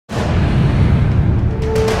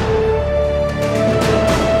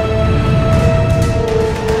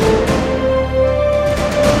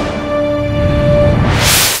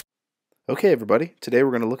Okay, everybody, today we're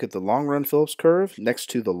going to look at the long-run Phillips curve next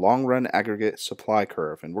to the long-run aggregate supply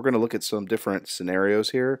curve. And we're going to look at some different scenarios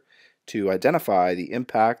here to identify the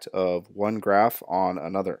impact of one graph on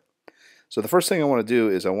another. So the first thing I want to do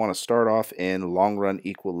is I want to start off in long-run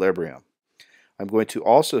equilibrium. I'm going to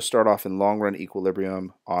also start off in long-run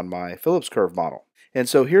equilibrium on my Phillips curve model. And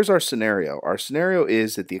so here's our scenario. Our scenario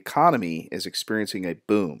is that the economy is experiencing a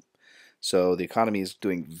boom. So the economy is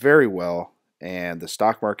doing very well, and the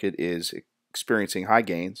stock market is experiencing high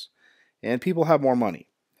gains, and people have more money,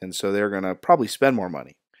 and so they're going to probably spend more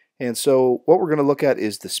money. And so what we're going to look at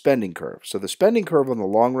is the spending curve. So the spending curve on the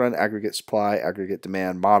long run aggregate supply, aggregate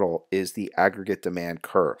demand model is the aggregate demand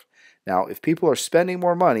curve. Now, if people are spending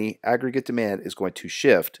more money, aggregate demand is going to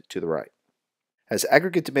shift to the right. As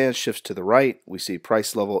aggregate demand shifts to the right, we see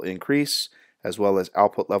price level increase as well as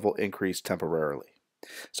output level increase temporarily.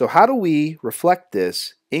 So how do we reflect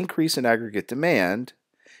this increase in aggregate demand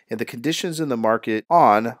and the conditions in the market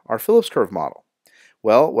on our Phillips curve model?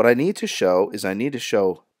 Well, what I need to show is I need to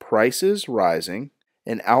show prices rising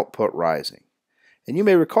and output rising. And you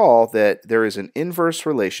may recall that there is an inverse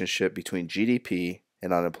relationship between GDP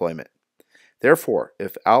and unemployment. Therefore,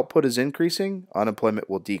 if output is increasing, unemployment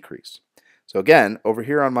will decrease. So again, over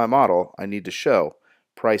here on my model, I need to show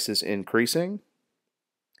prices increasing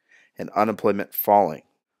and unemployment falling.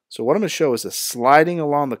 So what I'm going to show is a sliding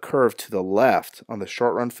along the curve to the left on the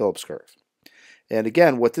short run Phillips curve. And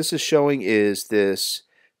again, what this is showing is this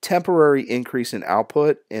temporary increase in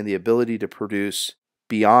output and the ability to produce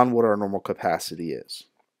beyond what our normal capacity is.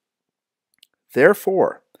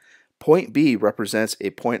 Therefore, point B represents a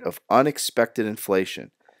point of unexpected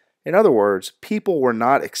inflation. In other words, people were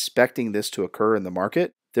not expecting this to occur in the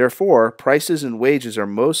market. Therefore, prices and wages are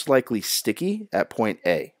most likely sticky at point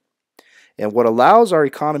A. And what allows our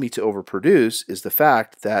economy to overproduce is the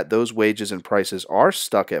fact that those wages and prices are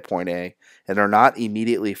stuck at point A and are not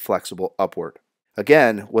immediately flexible upward.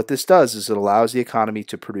 Again, what this does is it allows the economy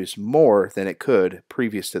to produce more than it could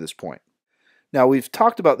previous to this point. Now, we've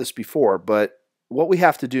talked about this before, but what we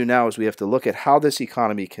have to do now is we have to look at how this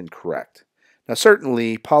economy can correct. Now,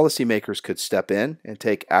 certainly, policymakers could step in and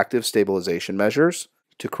take active stabilization measures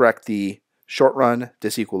to correct the short-run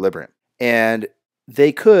disequilibrium. And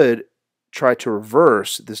they could try to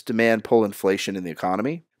reverse this demand pull inflation in the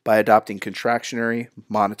economy by adopting contractionary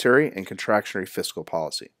monetary and contractionary fiscal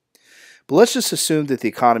policy. But let's just assume that the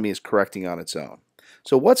economy is correcting on its own.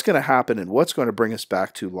 So what's going to happen and what's going to bring us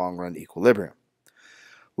back to long-run equilibrium?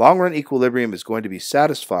 Long-run equilibrium is going to be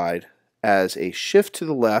satisfied as a shift to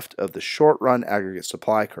the left of the short-run aggregate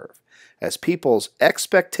supply curve as people's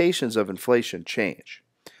expectations of inflation change.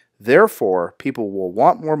 Therefore, people will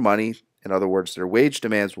want more money. In other words, their wage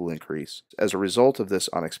demands will increase as a result of this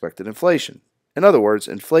unexpected inflation. In other words,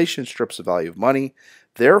 inflation strips the value of money.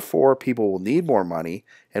 Therefore, people will need more money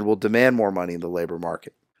and will demand more money in the labor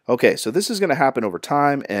market. Okay, so this is going to happen over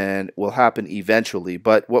time and will happen eventually,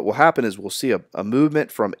 but what will happen is we'll see a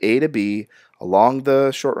movement from A to B along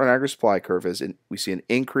the short-run aggregate supply curve as we see an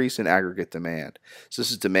increase in aggregate demand. So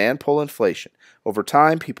this is demand pull inflation. Over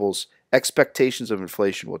time, people's expectations of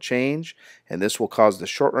inflation will change, and this will cause the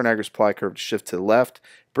short-run aggregate supply curve to shift to the left,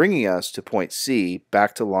 bringing us to point C,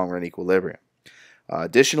 back to long-run equilibrium.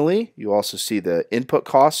 Additionally, you also see the input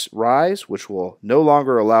costs rise, which will no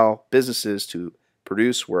longer allow businesses to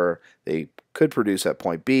produce where they could produce at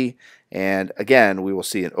point B, and again, we will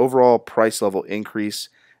see an overall price level increase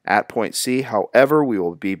at point C. However, we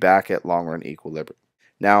will be back at long-run equilibrium.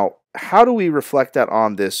 Now, how do we reflect that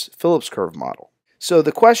on this Phillips curve model? So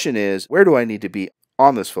the question is, where do I need to be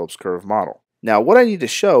on this Phillips curve model? Now, what I need to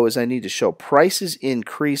show is I need to show prices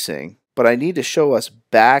increasing, but I need to show us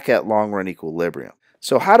back at long-run equilibrium.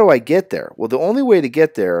 So how do I get there? Well, the only way to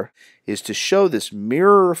get there is to show this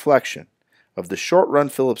mirror reflection of the short-run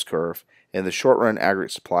Phillips curve and the short-run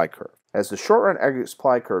aggregate supply curve. As the short-run aggregate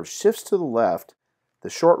supply curve shifts to the left, the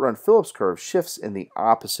short-run Phillips curve shifts in the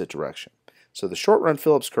opposite direction. So the short-run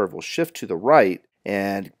Phillips curve will shift to the right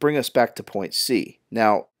and bring us back to point C.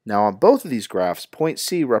 Now on both of these graphs, point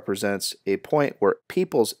C represents a point where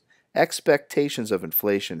people's expectations of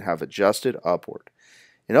inflation have adjusted upward.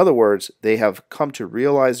 In other words, they have come to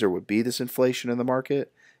realize there would be this inflation in the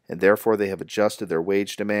market, and therefore they have adjusted their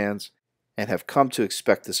wage demands and have come to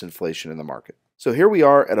expect this inflation in the market. So here we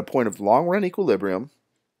are at a point of long-run equilibrium.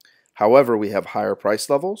 However, we have higher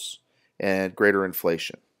price levels and greater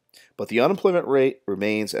inflation. But the unemployment rate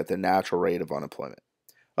remains at the natural rate of unemployment.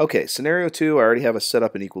 Okay, scenario 2, I already have a set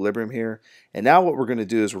up in equilibrium here. And now what we're going to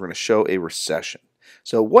do is we're going to show a recession.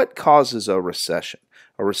 So what causes a recession?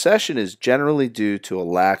 A recession is generally due to a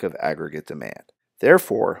lack of aggregate demand.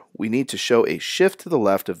 Therefore, we need to show a shift to the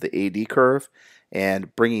left of the AD curve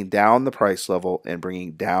and bringing down the price level and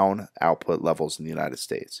bringing down output levels in the United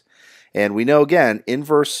States. And we know, again,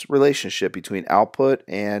 inverse relationship between output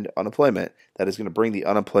and unemployment, that is going to bring the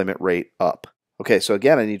unemployment rate up. Okay, so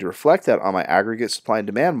again, I need to reflect that on my aggregate supply and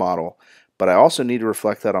demand model, but I also need to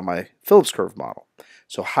reflect that on my Phillips curve model.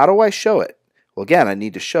 So how do I show it? Well, again, I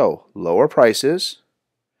need to show lower prices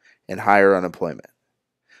and higher unemployment.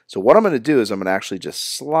 So what I'm going to do is I'm going to actually just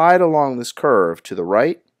slide along this curve to the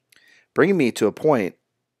right, bringing me to a point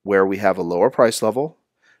where we have a lower price level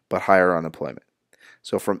but higher unemployment.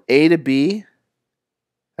 So from A to B,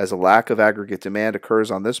 as a lack of aggregate demand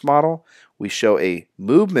occurs on this model, we show a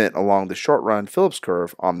movement along the short run Phillips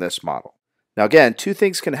curve on this model. Now again, two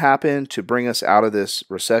things can happen to bring us out of this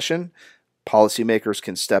recession. Policymakers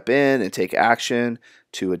can step in and take action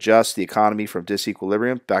to adjust the economy from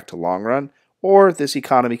disequilibrium back to long run, or this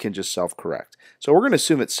economy can just self-correct. So we're going to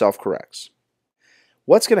assume it self-corrects.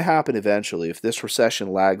 What's going to happen eventually if this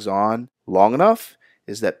recession lags on long enough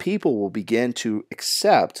is that people will begin to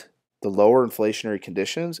accept the lower inflationary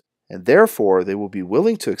conditions, and therefore they will be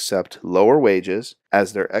willing to accept lower wages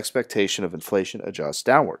as their expectation of inflation adjusts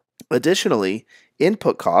downward. Additionally,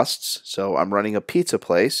 input costs, so I'm running a pizza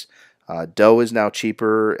place, dough is now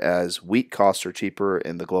cheaper as wheat costs are cheaper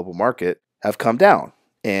in the global market, have come down.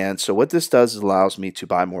 And so what this does is allows me to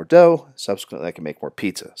buy more dough, subsequently I can make more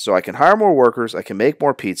pizza. So I can hire more workers, I can make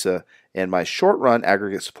more pizza, and my short run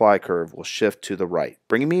aggregate supply curve will shift to the right,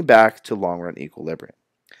 bringing me back to long run equilibrium.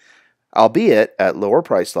 Albeit at lower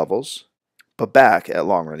price levels, but back at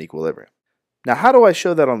long run equilibrium. Now how do I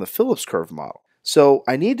show that on the Phillips curve model? So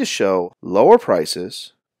I need to show lower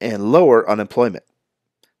prices and lower unemployment.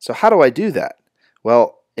 So how do I do that?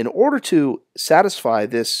 Well, in order to satisfy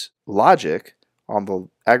this logic on the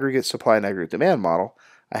aggregate supply and aggregate demand model,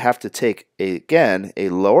 I have to take, again, a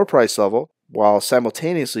lower price level while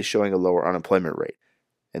simultaneously showing a lower unemployment rate.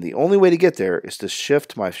 And the only way to get there is to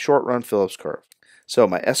shift my short run Phillips curve. So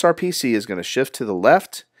my SRPC is going to shift to the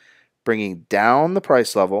left, bringing down the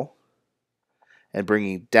price level and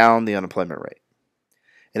bringing down the unemployment rate.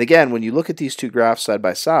 And again, when you look at these two graphs side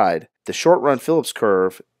by side, the short run Phillips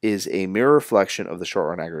curve is a mirror reflection of the short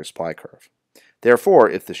run aggregate supply curve. Therefore,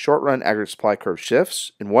 if the short run aggregate supply curve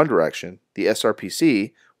shifts in one direction, the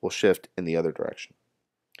SRPC will shift in the other direction.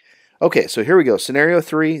 Okay, so here we go. Scenario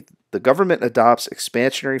 3, the government adopts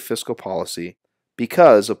expansionary fiscal policy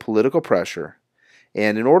because of political pressure,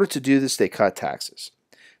 and in order to do this, they cut taxes.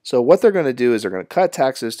 So what they're going to do is they're going to cut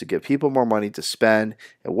taxes to give people more money to spend,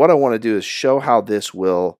 and what I want to do is show how this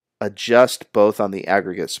will adjust both on the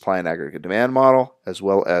aggregate supply and aggregate demand model as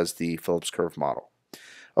well as the Phillips curve model.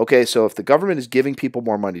 Okay, so if the government is giving people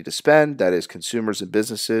more money to spend, that is consumers and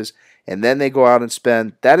businesses, and then they go out and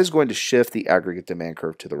spend, that is going to shift the aggregate demand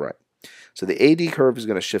curve to the right. So the AD curve is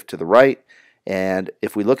going to shift to the right, and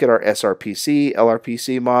if we look at our SRPC,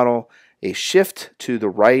 LRPC model, a shift to the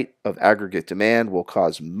right of aggregate demand will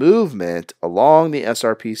cause movement along the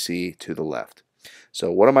SRPC to the left. So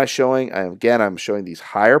what am I showing? I'm showing these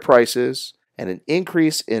higher prices and an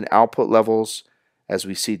increase in output levels as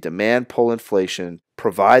we see demand pull inflation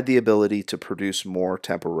provide the ability to produce more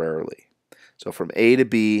temporarily. So from A to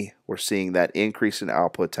B, we're seeing that increase in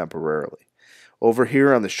output temporarily. Over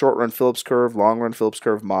here on the short run Phillips curve, long run Phillips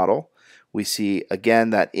curve model, we see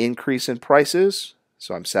again that increase in prices.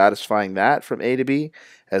 So I'm satisfying that from A to B,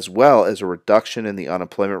 as well as a reduction in the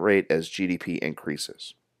unemployment rate as GDP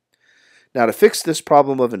increases. Now to fix this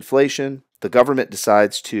problem of inflation, the government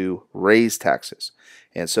decides to raise taxes.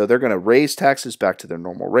 And so they're going to raise taxes back to their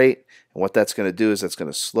normal rate. And what that's going to do is that's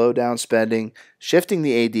going to slow down spending, shifting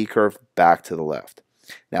the AD curve back to the left.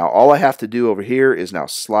 Now all I have to do over here is now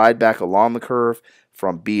slide back along the curve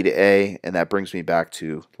from B to A, and that brings me back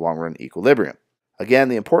to long run equilibrium. Again,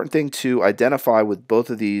 the important thing to identify with both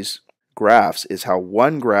of these graphs is how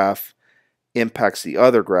one graph impacts the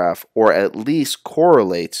other graph, or at least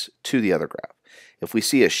correlates to the other graph. If we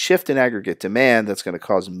see a shift in aggregate demand, that's going to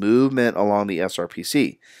cause movement along the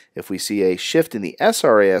SRPC. If we see a shift in the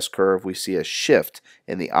SRAS curve, we see a shift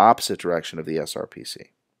in the opposite direction of the SRPC.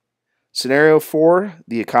 Scenario 4,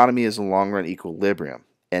 the economy is in long run equilibrium.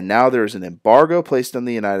 And now there is an embargo placed on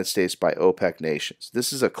the United States by OPEC nations.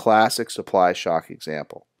 This is a classic supply shock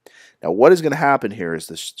example. Now what is going to happen here is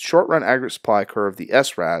the short run aggregate supply curve, the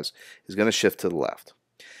SRAS, is going to shift to the left.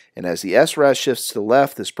 And as the SRAS shifts to the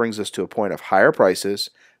left, this brings us to a point of higher prices,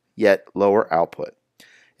 yet lower output.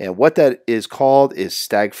 And what that is called is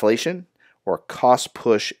stagflation, or cost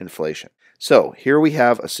push inflation. So here we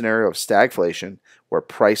have a scenario of stagflation where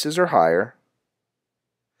prices are higher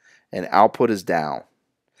and output is down.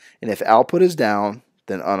 And if output is down,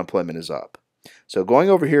 then unemployment is up. So going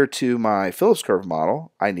over here to my Phillips curve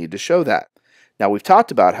model, I need to show that. Now we've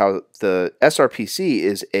talked about how the SRPC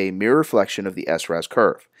is a mirror reflection of the SRAS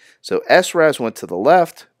curve. So SRAS went to the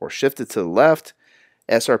left or shifted to the left,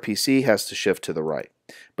 SRPC has to shift to the right.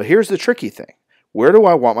 But here's the tricky thing. Where do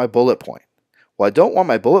I want my bullet point? Well, I don't want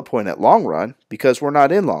my bullet point at long run because we're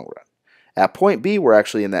not in long run. At point B, we're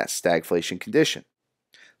actually in that stagflation condition.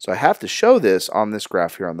 So I have to show this on this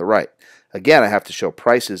graph here on the right. Again, I have to show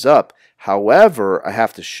prices up. However, I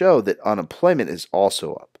have to show that unemployment is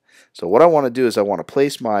also up. So what I want to do is I want to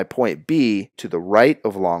place my point B to the right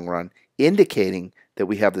of long run, indicating that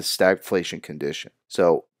we have this stagflation condition.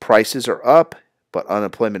 So prices are up, but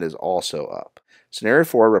unemployment is also up. Scenario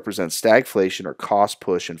 4 represents stagflation or cost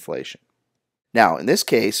push inflation. Now, in this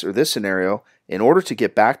case, or this scenario, in order to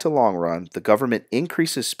get back to long run, the government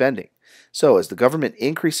increases spending. So as the government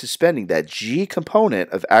increases spending, that G component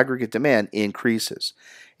of aggregate demand increases.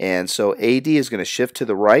 And so AD is going to shift to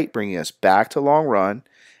the right, bringing us back to long run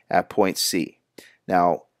at point C.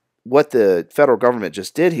 Now, what the federal government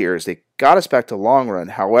just did here is they got us back to long run.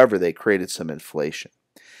 However, they created some inflation.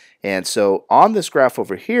 And so on this graph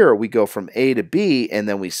over here, we go from A to B, and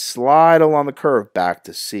then we slide along the curve back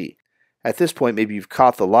to C. At this point, maybe you've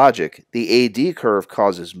caught the logic. The AD curve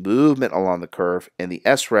causes movement along the curve, and the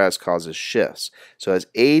SRAS causes shifts. So as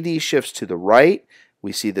AD shifts to the right,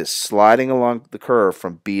 we see this sliding along the curve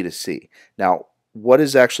from B to C. Now, what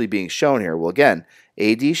is actually being shown here? Well, again,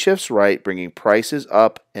 AD shifts right, bringing prices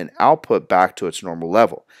up and output back to its normal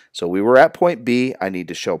level. So we were at point B. I need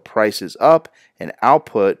to show prices up and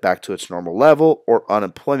output back to its normal level, or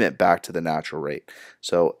unemployment back to the natural rate.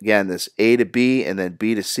 So again, this A to B and then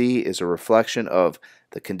B to C is a reflection of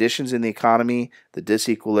the conditions in the economy, the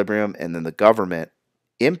disequilibrium, and then the government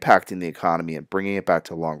impacting the economy and bringing it back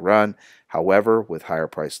to long run, however, with higher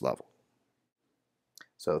price level.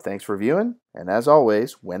 So thanks for viewing, and as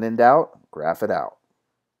always, when in doubt, graph it out.